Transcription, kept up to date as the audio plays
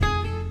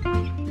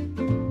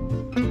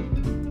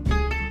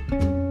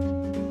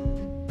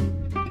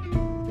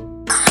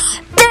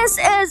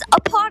This is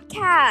a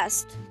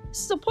podcast.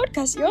 This is a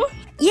podcast, yo.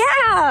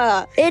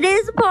 Yeah, it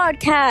is a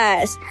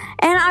podcast.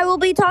 And I will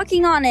be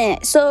talking on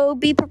it, so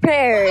be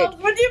prepared.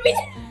 What do you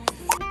mean?